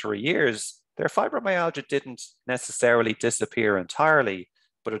 2 or 3 years, their fibromyalgia didn't necessarily disappear entirely,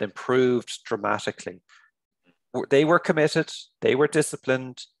 but it improved dramatically. They were committed, they were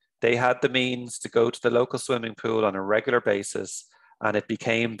disciplined, they had the means to go to the local swimming pool on a regular basis, and it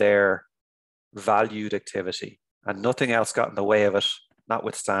became their valued activity. And nothing else got in the way of it,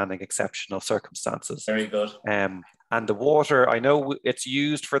 notwithstanding exceptional circumstances. Very good. And the water, I know it's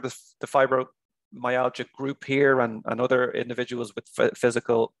used for the fibromyalgia group here and other individuals with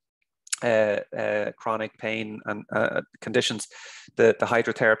physical chronic pain and conditions. The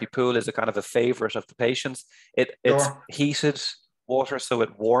hydrotherapy pool is a kind of a favorite of the patients. It's heated water, so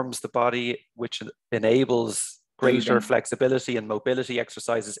it warms the body, which enables greater flexibility and mobility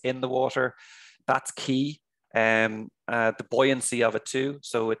exercises in the water. That's key. The buoyancy of it too.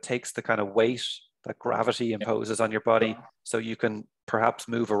 So it takes the kind of weight that gravity imposes on your body, so you can perhaps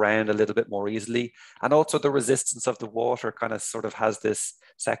move around a little bit more easily. And also the resistance of the water kind of sort of has this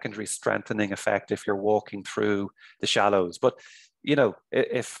secondary strengthening effect if you're walking through the shallows. But, you know,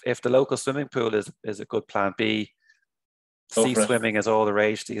 if the local swimming pool is a good plan B, sea swimming is all the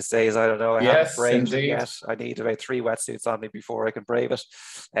rage these days. I don't know. I haven't braved it yet. I need about 3 wetsuits on me before I can brave it.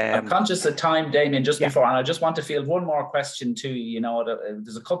 I'm conscious of time, Damien, just before, and I just want to field one more question to you. You know,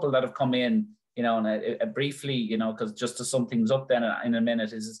 there's a couple that have come in, you know, and briefly, you know, because just to sum things up then in a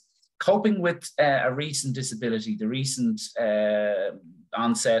minute, is coping with a recent disability, the recent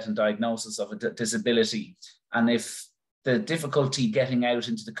onset and diagnosis of a disability, and if the difficulty getting out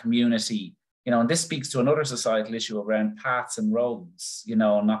into the community, you know, and this speaks to another societal issue around paths and roads, you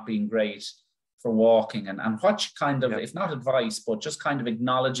know, not being great for walking, and what kind of, if not advice, but just kind of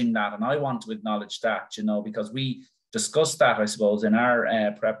acknowledging that. And I want to acknowledge that, you know, because we discussed that, I suppose, in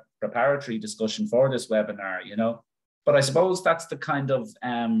our preparatory discussion for this webinar, you know. But I suppose that's the kind of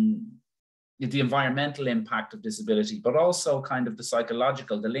the environmental impact of disability, but also kind of the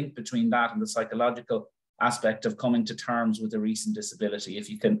psychological, the link between that and the psychological aspect of coming to terms with a recent disability.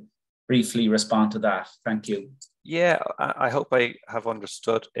 If you can briefly respond to that. Thank you. Yeah, I hope I have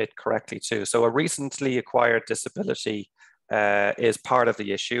understood it correctly too. So a recently acquired disability is part of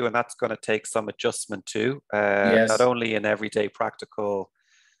the issue, and that's going to take some adjustment too, not only in everyday practical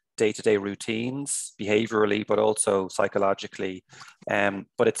day-to-day routines, behaviorally, but also psychologically.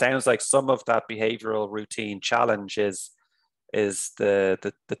 But it sounds like some of that behavioral routine challenge is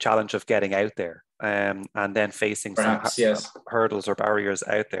the challenge of getting out there. And then facing perhaps, some hurdles or barriers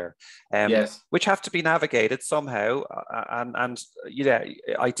out there, which have to be navigated somehow. And yeah,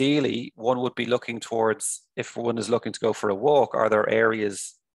 ideally, one would be looking towards, if one is looking to go for a walk, are there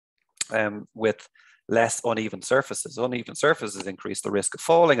areas with less uneven surfaces? Uneven surfaces increase the risk of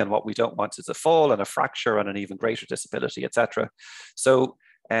falling, and what we don't want is a fall and a fracture and an even greater disability, etc. So,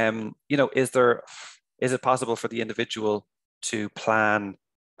 you know, is it possible for the individual to plan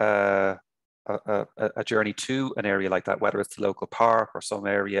a journey to an area like that, whether it's the local park or some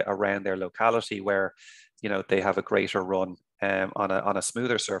area around their locality where, you know, they have a greater run on a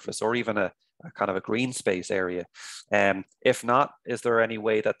smoother surface, or even a kind of a green space area? If not, is there any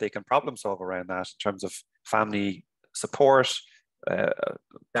way that they can problem solve around that in terms of family support,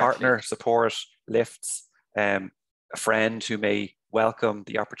 partner support, lifts, a friend who may welcome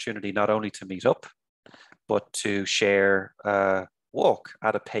the opportunity not only to meet up, but to share walk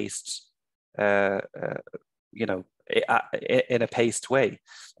at a paced, you know, in a paced way.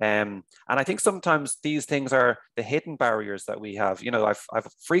 And I think sometimes these things are the hidden barriers that we have. You know, I've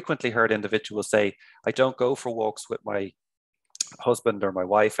frequently heard individuals say, I don't go for walks with my husband or my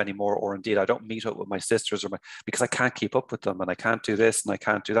wife anymore, or indeed I don't meet up with my sisters because I can't keep up with them, and I can't do this and I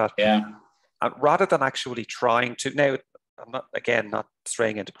can't do that. Rather than actually trying to, now I'm not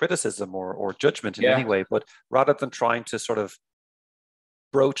straying into criticism or judgment in any way, but rather than trying to sort of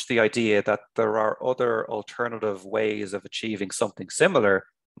broach the idea that there are other alternative ways of achieving something similar,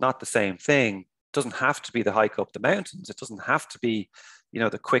 not the same thing. It doesn't have to be the hike up the mountains. It doesn't have to be, you know,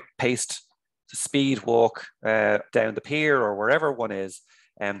 the quick paced speed walk down the pier or wherever one is.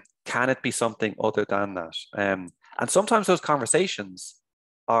 Can it be something other than that? And sometimes those conversations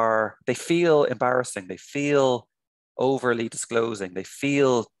they feel embarrassing. They feel overly disclosing. They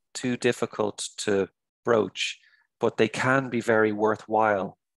feel too difficult to broach, but they can be very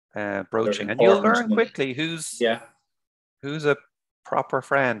worthwhile broaching. And you'll learn quickly who's a proper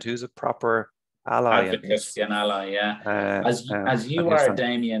friend, who's a proper ally. Advocate, an ally, as you are,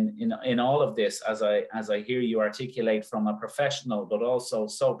 Damien, in all of this, as I hear you articulate from a professional, but also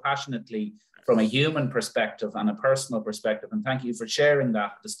so passionately from a human perspective and a personal perspective. And thank you for sharing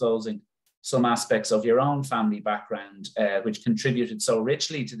that, disclosing some aspects of your own family background, which contributed so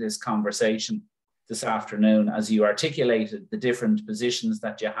richly to this conversation this afternoon, as you articulated the different positions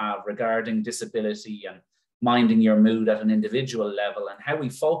that you have regarding disability and minding your mood at an individual level, and how we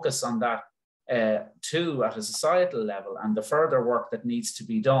focus on that too at a societal level, and the further work that needs to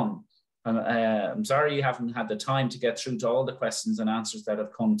be done. I'm sorry you haven't had the time to get through to all the questions and answers that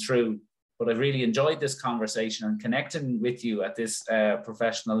have come through, but I've really enjoyed this conversation and connecting with you at this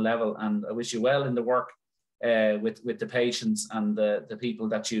professional level, and I wish you well in the work with the patients and the people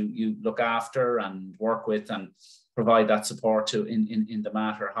that you look after and work with and provide that support to in the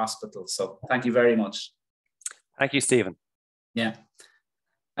Mater Hospital. So thank you very much. Thank you, Stephen. Yeah.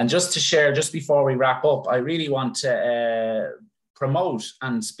 And just to share, just before we wrap up, I really want to promote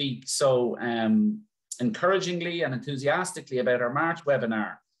and speak so encouragingly and enthusiastically about our March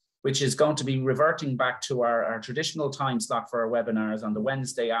webinar, which is going to be reverting back to our traditional time slot for our webinars on the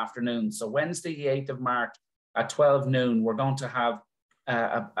Wednesday afternoon. So Wednesday, the 8th of March at 12 noon, we're going to have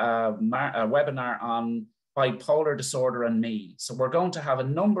a webinar on bipolar disorder and me. So we're going to have a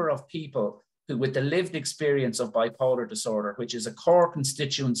number of people who, with the lived experience of bipolar disorder, which is a core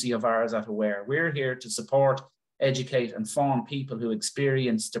constituency of ours at Aware. We're here to support, educate, and form people who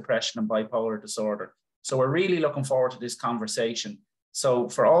experience depression and bipolar disorder. So we're really looking forward to this conversation. So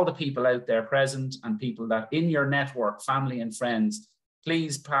for all the people out there present and people that in your network, family and friends,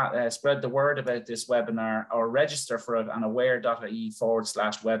 please spread the word about this webinar or register for it on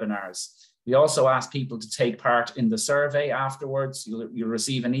aware.ie/webinars. We also ask people to take part in the survey afterwards. You'll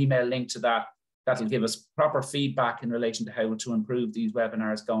receive an email link to that. That'll give us proper feedback in relation to how to improve these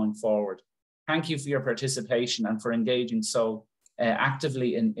webinars going forward. Thank you for your participation and for engaging so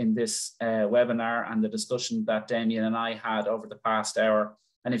actively in this webinar and the discussion that Damien and I had over the past hour.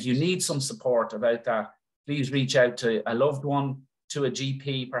 And if you need some support about that, please reach out to a loved one, to a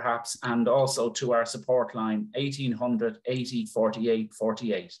GP perhaps, and also to our support line, 1800 80 48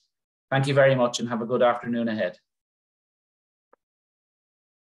 48. Thank you very much and have a good afternoon ahead.